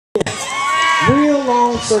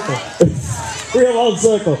circle. Real long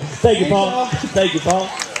circle. Thank you, Paul. Thank you, Paul.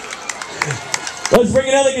 Let's bring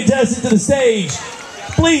another contestant to the stage.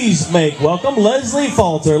 Please make welcome Lesley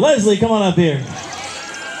Falter. Lesley, come on up here.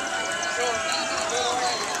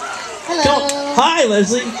 Hello. Hi,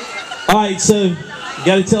 Lesley. All right, so you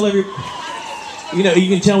got to tell you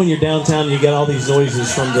can tell when you're downtown and you got all these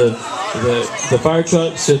noises from the fire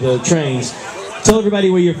trucks to the trains. Tell everybody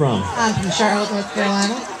where you're from. I'm from Charlotte, North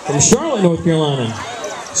Carolina. From Charlotte, North Carolina.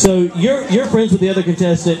 So you're friends with the other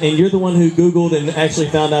contestant, and you're the one who Googled and actually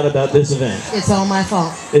found out about this event. It's all my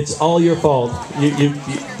fault. It's all your fault.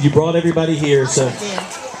 You brought everybody here, so.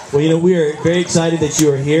 Well, we are very excited that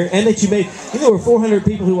you are here, and that you made. There were 400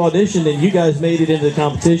 people who auditioned, and you guys made it into the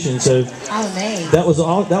competition. So I'm amazed. That was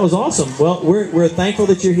awesome. Well, we're thankful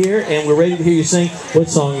that you're here, and we're ready to hear you sing. What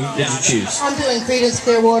song did you choose? I'm doing Creedence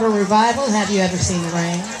Clearwater Revival. Have you ever seen the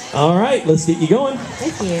rain? All right, let's get you going.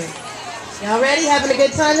 Thank you. Y'all ready? Having a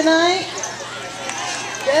good time tonight?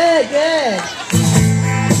 Good, good.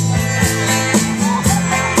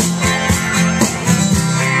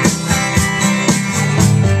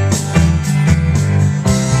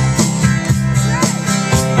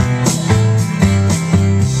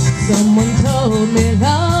 Someone told me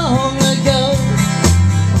long ago,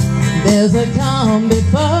 there's a calm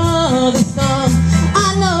before the storm.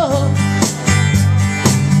 I know,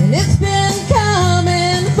 and it's been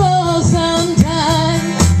coming for some time.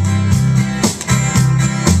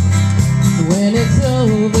 When it's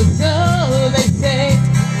over, so they say,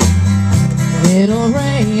 it'll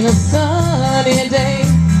rain a sunny day.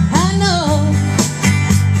 I know,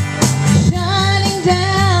 shining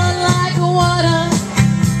down like water.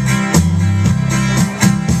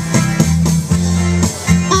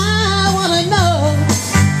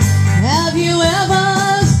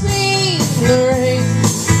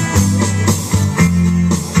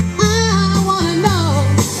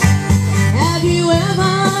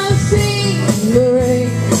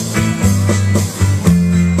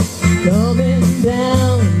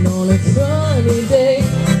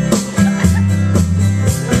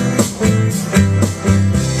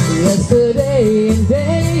 Yesterday and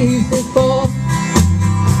days before,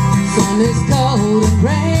 sun is cold and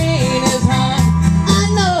rain is hard. I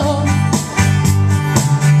know,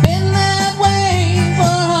 been that way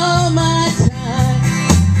for all my time.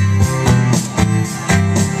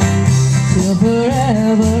 Till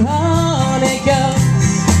forever on it goes,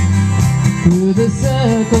 through the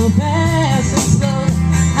circle passing slow.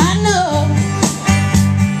 I know,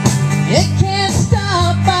 it can't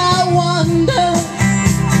stop, I wonder.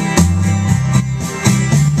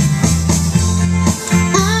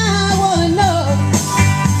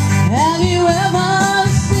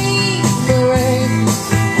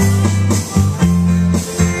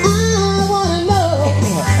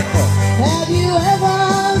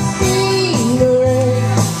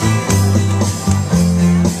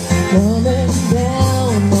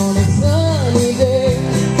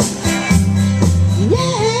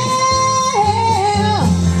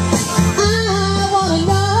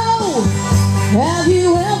 Have you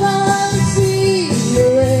ever seen the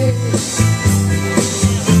rain?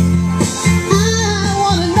 I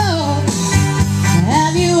wanna know,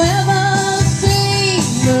 have you ever seen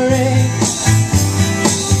the rain?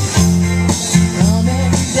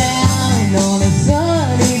 Coming down on a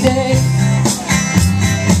sunny day.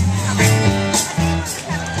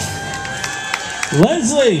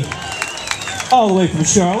 Lesley, all the way from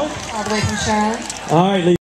Charlotte. All the way from Charlotte. All right,